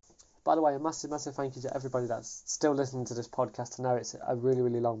 By the way, a massive, massive thank you to everybody that's still listening to this podcast. I know it's a really,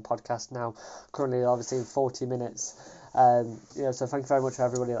 really long podcast now, currently obviously in 40 minutes. So thank you very much for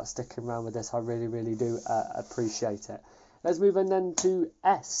everybody that's sticking around with this. I really, really do appreciate it. Let's move on then to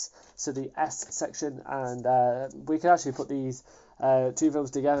S. So the S section, and we can actually put these two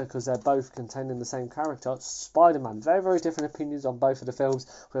films together because they're both containing the same character, Spider-Man. Very, very different opinions on both of the films.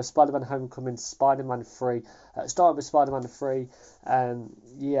 We have Spider-Man Homecoming, Spider-Man 3. Starting with Spider-Man 3, I'm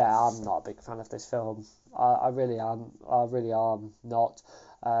not a big fan of this film. I really am. I really am not.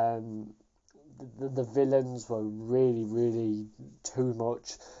 The villains were really, really too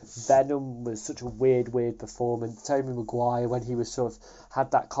much. Venom was such a weird performance. Tobey Maguire, when he was sort of had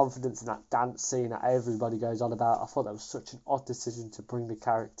that confidence in that dance scene that everybody goes on about, I thought that was such an odd decision to bring the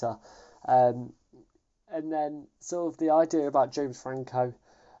character. And then sort of the idea about James Franco,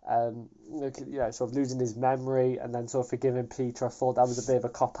 sort of losing his memory and then sort of forgiving Peter, I thought that was a bit of a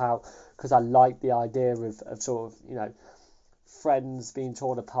cop-out because I liked the idea of sort of, friends being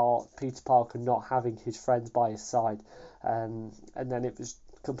torn apart, Peter Parker not having his friends by his side, and then it was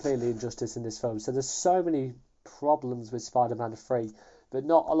completely injustice in this film. So there's so many problems with Spider-Man 3, but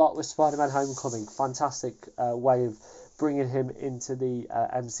not a lot with Spider-Man Homecoming. Fantastic way of bringing him into the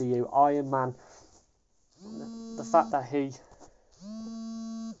MCU. Iron Man, the fact that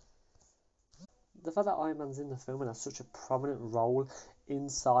Iron Man's in the film and has such a prominent role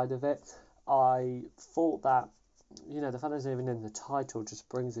inside of it, I thought that the fact that he's even in the title just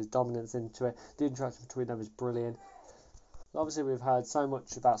brings his dominance into it. The interaction between them is brilliant. Obviously, we've heard so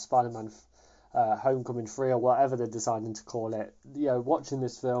much about Spider-Man Homecoming 3 or whatever they're deciding to call it. Watching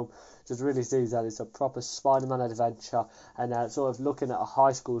this film just really sees that it's a proper Spider-Man adventure and sort of looking at a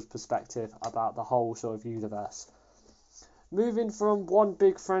high school's perspective about the whole sort of universe. Moving from one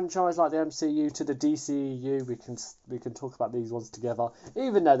big franchise like the MCU to the DCEU, we can talk about these ones together,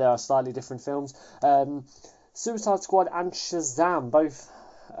 even though they are slightly different films. Suicide Squad and Shazam, both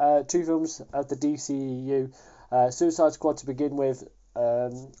two films of the DCEU. Suicide Squad to begin with, I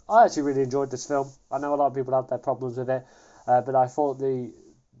actually really enjoyed this film. I know a lot of people have their problems with it, but I thought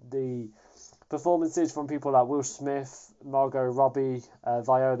the performances from people like Will Smith, Margot Robbie,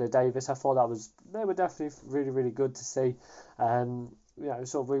 Viola Davis, I thought they were definitely really, really good to see. We're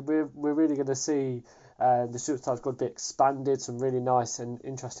really going to see the Suicide Squad be expanded, some really nice and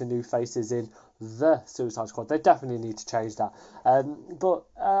interesting new faces in the Suicide Squad. They definitely need to change that. But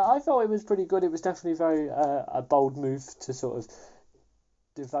I thought it was pretty good. It was definitely very a bold move to sort of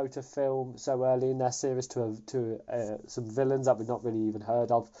devote a film so early in their series to some villains that we've not really even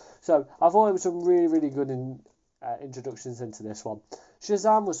heard of. So I thought it was some really, really good introductions into this one.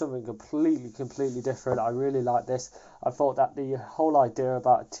 Shazam was something completely different. I really liked this. I thought that the whole idea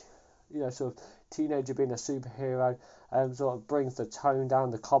about, sort of teenager being a superhero, sort of brings the tone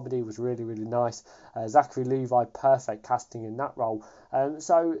down. The comedy was really nice. Zachary Levi, perfect casting in that role.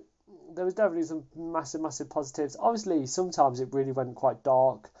 So there was definitely some massive positives. Obviously, sometimes it really went quite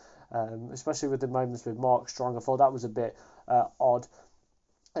dark, especially with the moments with Mark Strong. I thought that was a bit odd.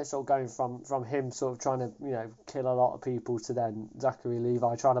 It's sort of going from him sort of trying to kill a lot of people to then Zachary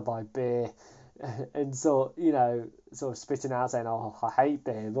Levi trying to buy beer and sort of spitting out saying, "Oh, I hate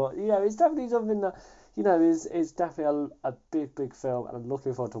beer." But it's definitely something that is definitely a big film, and I'm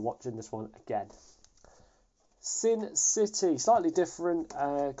looking forward to watching this one again. Sin City, slightly different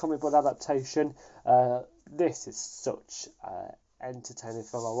comic book adaptation. This is such entertaining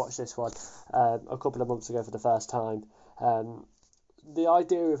film. I watched this one a couple of months ago for the first time. The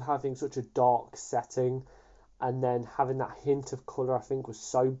idea of having such a dark setting and then having that hint of colour, I think, was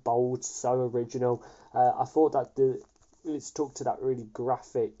so bold, so original. I thought that it stuck to that really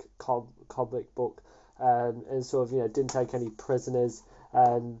graphic comic book, and sort of didn't take any prisoners.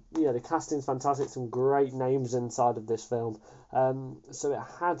 The casting's fantastic, some great names inside of this film. So it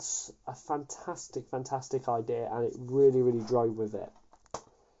had a fantastic idea, and it really drove with it.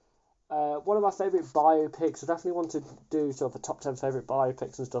 One of my favourite biopics, I definitely want to do sort of a top 10 favourite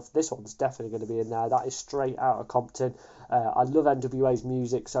biopics and stuff. This one's definitely going to be in there. That is straight out of Compton. I love NWA's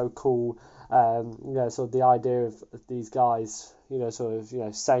music, so cool. Sort of the idea of these guys,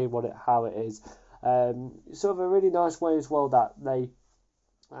 saying how it is. Sort of a really nice way as well that they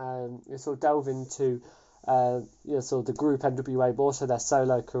sort of delve into sort of the group NWA, but also their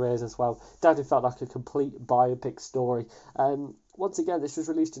solo careers as well. Definitely felt like a complete biopic story. Once again, this was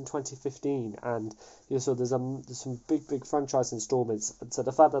released in 2015, and so there's some big franchise installments. And so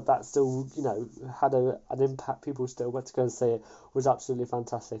the fact that still had an impact, people still went to go and see it, was absolutely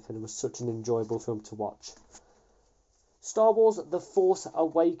fantastic, and it was such an enjoyable film to watch. Star Wars: The Force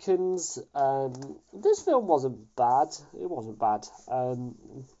Awakens. This film wasn't bad. It wasn't bad.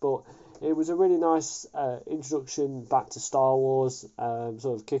 But it was a really nice introduction back to Star Wars,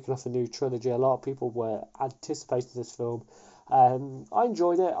 sort of kicking off a new trilogy. A lot of people were anticipating this film. I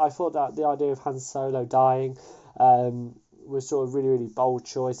enjoyed it. I thought that the idea of Han Solo dying was sort of really bold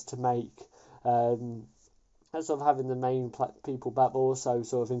choice to make. And sort of having the main people back, but also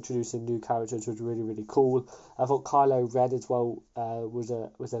sort of introducing new characters was really cool. I thought Kylo Ren as well was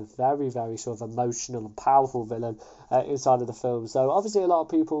a very sort of emotional and powerful villain inside of the film. So obviously a lot of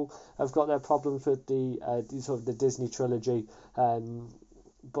people have got their problems with the sort of the Disney trilogy,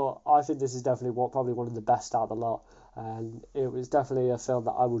 but I think this is definitely probably one of the best out of the lot, and it was definitely a film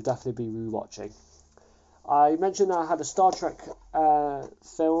that I will definitely be rewatching. I mentioned that I had a Star Trek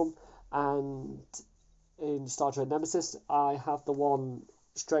film, and in Star Trek Nemesis, I have the one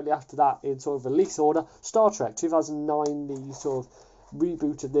straight after that in sort of release order. Star Trek 2009, the sort of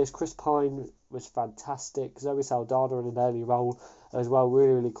reboot of this. Chris Pine was fantastic. Zoe Saldana in an early role as well.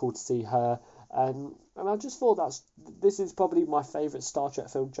 Really cool to see her. And I just thought this is probably my favourite Star Trek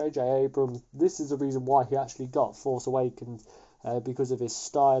film. J.J. Abrams, this is the reason why he actually got Force Awakens, because of his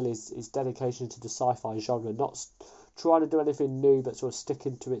style, his dedication to the sci-fi genre, not trying to do anything new, but sort of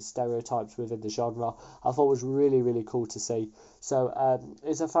sticking to its stereotypes within the genre. I thought was really cool to see. So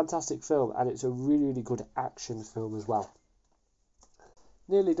it's a fantastic film, and it's a really good action film as well.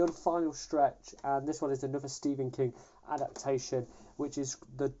 Nearly done, final stretch, and this one is another Stephen King adaptation, which is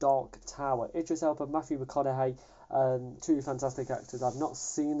The Dark Tower. Idris Elba, Matthew McConaughey, two fantastic actors. I've not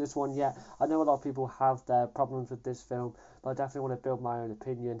seen this one yet. I know a lot of people have their problems with this film, but I definitely want to build my own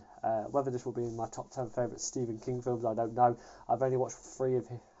opinion. Whether this will be in my top 10 favourite Stephen King films, I don't know. I've only watched three or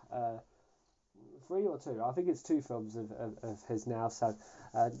two. I think it's two films of his now, so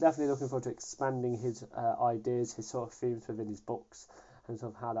definitely looking forward to expanding his ideas, his sort of themes within his books, and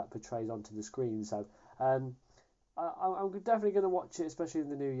sort of how that portrays onto the screen. So I'm definitely going to watch it, especially in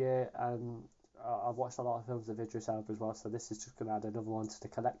the new year. I've watched a lot of films of Idris Elba as well, so this is just going to add another one to the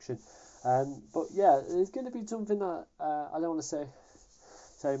collection. But yeah, it's going to be something that I don't want to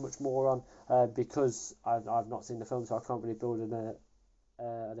say much more on because I've not seen the film, so I can't really build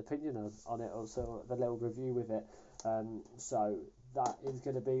an opinion on it, or so a little review with it. So that is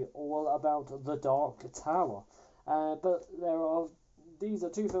going to be all about The Dark Tower. But these are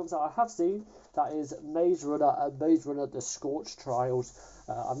two films that I have seen. That is Maze Runner and Maze Runner: The Scorched Trials.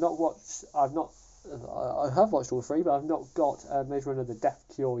 I have watched all three, but I've not got Maze Runner: The Death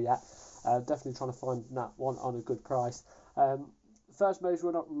Cure yet. Definitely trying to find that one on a good price. First Maze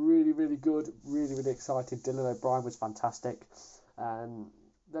Runner, really good, really excited. Dylan O'Brien was fantastic.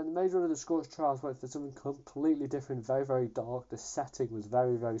 then the Maze Runner the Scorched Trials went for something completely different, very, very dark. The setting was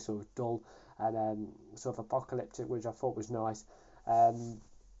very, very sort of dull and sort of apocalyptic, which I thought was nice.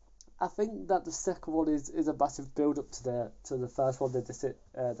 I think that the second one is a massive build up to the first one.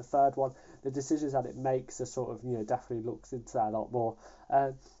 The third one, the decisions that it makes are sort of, definitely looks into that a lot more.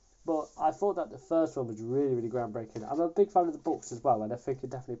 But I thought that the first one was really, really groundbreaking. I'm a big fan of the books as well, and I think it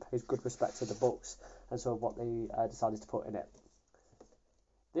definitely pays good respect to the books and sort of what they decided to put in it.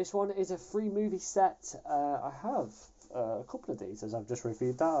 This one is a free movie set. I have a couple of these as I've just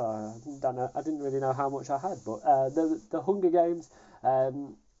reviewed that. I didn't really know how much I had, but the Hunger Games.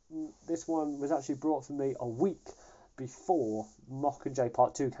 This one was actually brought for me a week before Mockingjay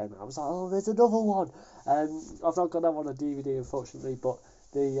Part 2 came out. I was like, oh, there's another one. I've not got that one on DVD, unfortunately, but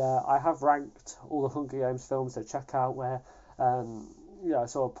I have ranked all the Hunger Games films, so check out where, I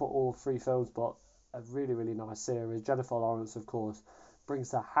sort of put all 3 films, but a really, really nice series. Jennifer Lawrence, of course,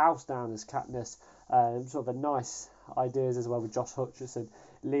 brings the house down as Katniss. Sort of a nice ideas as well with Josh Hutcherson,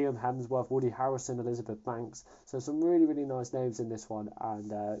 Liam Hemsworth, Woody Harrelson, Elizabeth Banks. So some really, really nice names in this one, and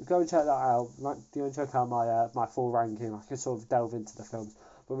go and check that out. Go and check out my full ranking. I can sort of delve into the films,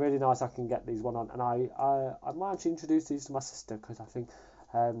 but really nice I can get these one on, and I might actually introduce these to my sister because I think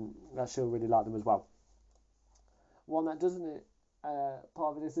that she'll really like them as well. One that doesn't part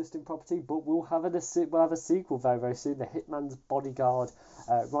of an existing property, but we'll have a sequel very, very soon. The Hitman's Bodyguard,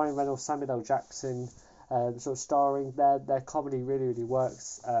 Ryan Reynolds, Samuel L. Jackson, sort of starring. Their comedy really, really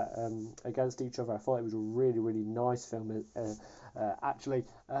works against each other. I thought it was a really, really nice film. Actually,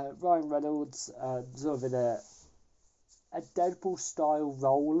 Ryan Reynolds sort of in a Deadpool style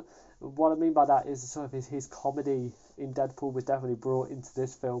role. What I mean by that is sort of his comedy in Deadpool was definitely brought into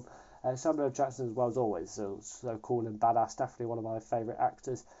this film. Samuel L. Jackson as well as always, so cool and badass, definitely one of my favourite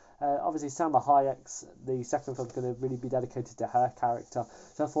actors. Obviously Salma Hayek's, the second film is going to really be dedicated to her character,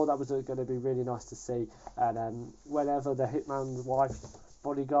 so I thought that was going to be really nice to see, and whenever the Hitman's Wife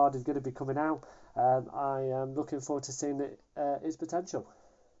Bodyguard is going to be coming out, I am looking forward to seeing its potential.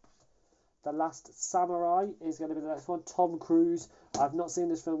 The Last Samurai is going to be the next one. Tom Cruise. I've not seen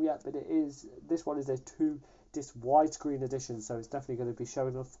this film yet, but this one is a 2-disc widescreen edition, so it's definitely going to be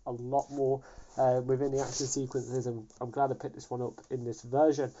showing off a lot more within the action sequences, and I'm glad I picked this one up in this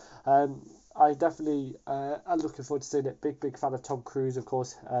version. I definitely am looking forward to seeing it. Big fan of Tom Cruise, of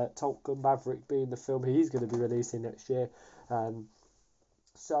course. Top Gun Maverick being the film he's going to be releasing next year.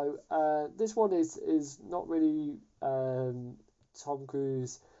 So this one is not really Tom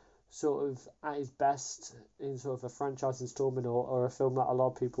Cruise sort of at his best in sort of a franchise installment or a film that a lot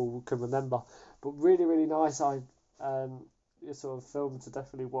of people can remember, but really, really nice. Sort of film to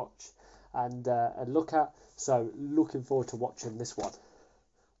definitely watch and look at, so looking forward to watching this one.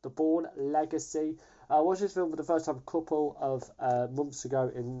 The Bourne Legacy. I watched this film for the first time a couple of months ago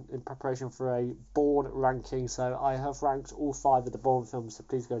in preparation for a Bourne ranking, so I have ranked all 5 of the Bourne films, so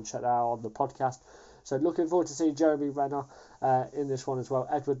please go and check that out on the podcast. So looking forward to seeing Jeremy Renner in this one as well.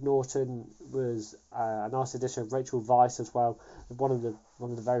 Edward Norton was a nice addition. Rachel Weisz as well. One of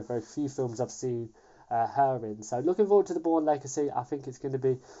the very, very few films I've seen her in. So looking forward to the Bourne Legacy. I think it's going to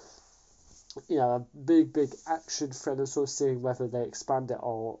be a big action thriller, sort of seeing whether they expand it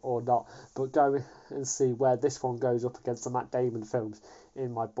or not. But go and see where this one goes up against the Matt Damon films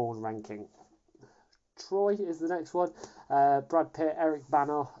in my Bourne ranking. Troy is the next one. Brad Pitt, Eric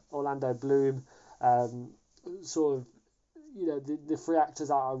Bana, Orlando Bloom. Sort of, the 3 actors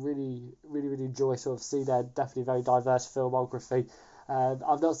that I really, really, really enjoy sort of see. They're definitely very diverse filmography.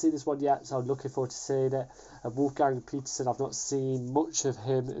 I've not seen this one yet, so I'm looking forward to seeing it. Wolfgang Petersen, I've not seen much of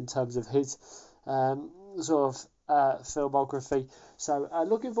him in terms of his sort of filmography. So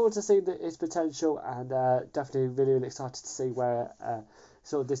looking forward to seeing his potential, and definitely really, really excited to see where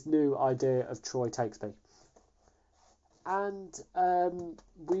sort of this new idea of Troy takes me. And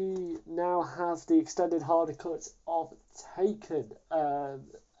we now have the extended harder cuts of Taken. I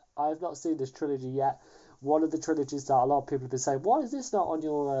have not seen this trilogy yet. One of the trilogies that a lot of people have been saying, why is this not on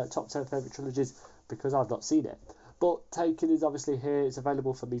your top 10 favourite trilogies? Because I've not seen it. But Taken is obviously here. It's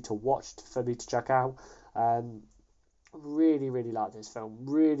available for me to watch, for me to check out. Really, really like this film.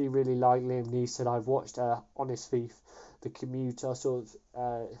 Really, really like Liam Neeson. I've watched Honest Thief, The Commuter, sort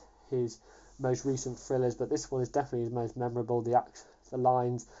of his most recent thrillers, but this one is definitely his most memorable. The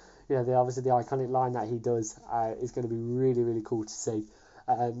lines, obviously the iconic line that he does is going to be really, really cool to see.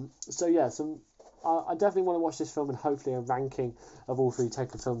 I definitely want to watch this film, and hopefully a ranking of all 3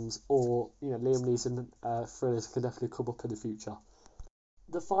 Taken films or Liam Neeson thrillers can definitely come up in the future.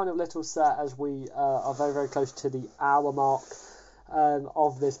 The final little set, as we are very, very close to the hour mark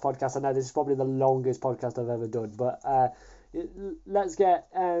of this podcast. I know this is probably the longest podcast I've ever done, but let's get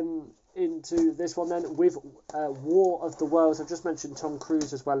into this one then with War of the Worlds. I've just mentioned Tom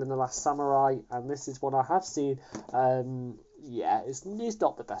Cruise as well in The Last Samurai, and this is one I have seen. It's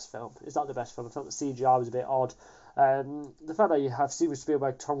not the best film. It's not the best film. I thought the CGI was a bit odd. The fact that you have Steven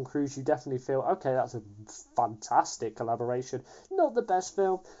Spielberg, Tom Cruise, you definitely feel, okay, that's a fantastic collaboration. Not the best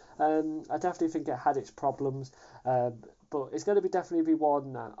film. I definitely think it had its problems. But it's going to definitely be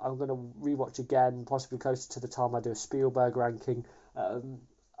one that I'm going to rewatch again, possibly closer to the time I do a Spielberg ranking.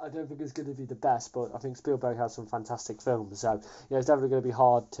 I don't think it's going to be the best, but I think Spielberg has some fantastic films. So, it's definitely going to be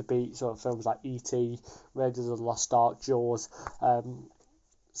hard to beat sort of films like E.T., Raiders of the Lost Ark, Jaws.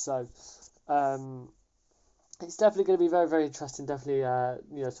 It's definitely going to be very, very interesting. Definitely,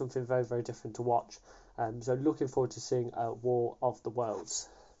 something very, very different to watch. So looking forward to seeing War of the Worlds.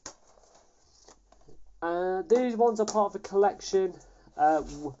 These ones are part of a collection,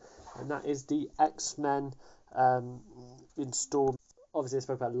 and that is the X-Men installment. Obviously, I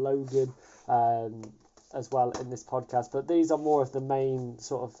spoke about Logan as well in this podcast, but these are more of the main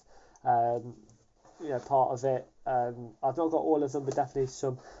sort of part of it. I've not got all of them, but definitely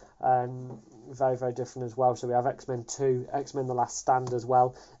some very, very different as well. So we have X-Men 2, X-Men The Last Stand as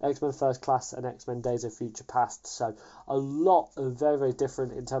well, X-Men First Class, and X-Men Days of Future Past. So a lot of very, very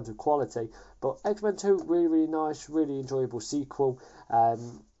different in terms of quality. But X-Men 2, really, really nice, really enjoyable sequel.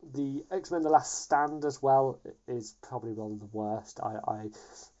 The X-Men The Last Stand as well is probably one of the worst. I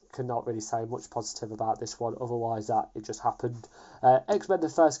cannot really say much positive about this one, otherwise that it just happened. X-Men The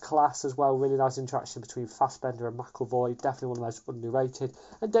First Class as well, really nice interaction between Fassbender and McAvoy, definitely one of the most underrated.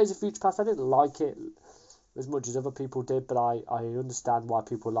 And Days of Future Past, I didn't like it as much as other people did, but I understand why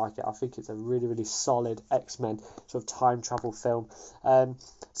people like it. I think it's a really, really solid X-Men sort of time travel film.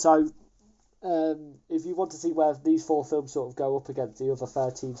 If you want to see where these 4 films sort of go up against the other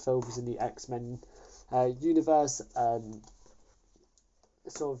 13 films in the X-Men universe,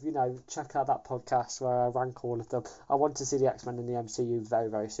 check out that podcast where I rank all of them. I want to see the X-Men in the MCU very,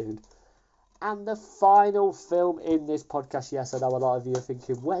 very soon. And the final film in this podcast, yes, I know a lot of you are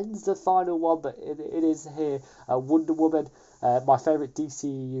thinking, when's the final one? But it is here, Wonder Woman, my favourite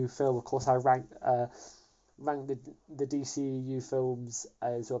DCEU film. Of course, I rank the DCEU films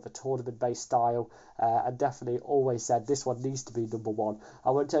as sort of a tournament-based style, and definitely always said this one needs to be number 1.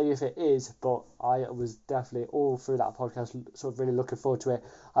 I won't tell you if it is, but I was definitely all through that podcast sort of really looking forward to it.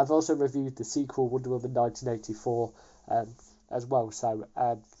 I've also reviewed the sequel, Wonder Woman 1984, as well, so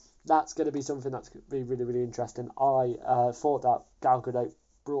that's going to be something that's going to be really, really interesting. I thought that Gal Gadot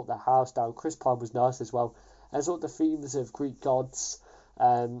brought the house down. Chris Pine was nice as well, and sort of the themes of Greek gods,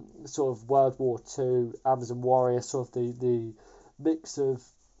 sort of World War II, Amazon Warrior, sort of the mix of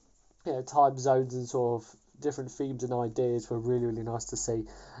time zones and sort of different themes and ideas were really, really nice to see.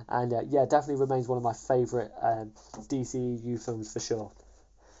 And definitely remains one of my favourite DCEU films for sure.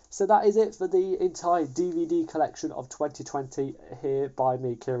 So that is it for the entire DVD collection of 2020 here by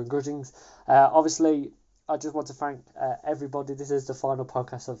me, Kieran Grudgings. Obviously, I just want to thank everybody. This is the final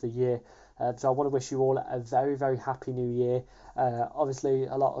podcast of the year. So I want to wish you all a very, very happy new year. Obviously,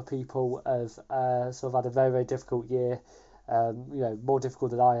 a lot of people have sort of had a very, very difficult year. More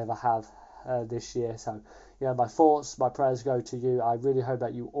difficult than I ever have this year. So, my thoughts, my prayers go to you. I really hope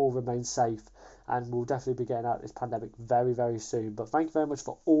that you all remain safe, and we'll definitely be getting out of this pandemic very, very soon. But thank you very much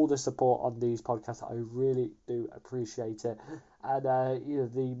for all the support on these podcasts. I really do appreciate it. And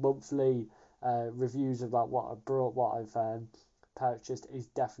the monthly reviews about what I brought, what I've purchased is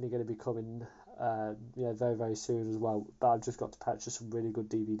definitely going to be coming very, very soon as well. But I've just got to purchase some really good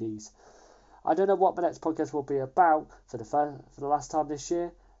DVDs. I don't know what my next podcast will be about for the last time this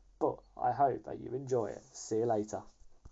year, but I hope that you enjoy it. See you later.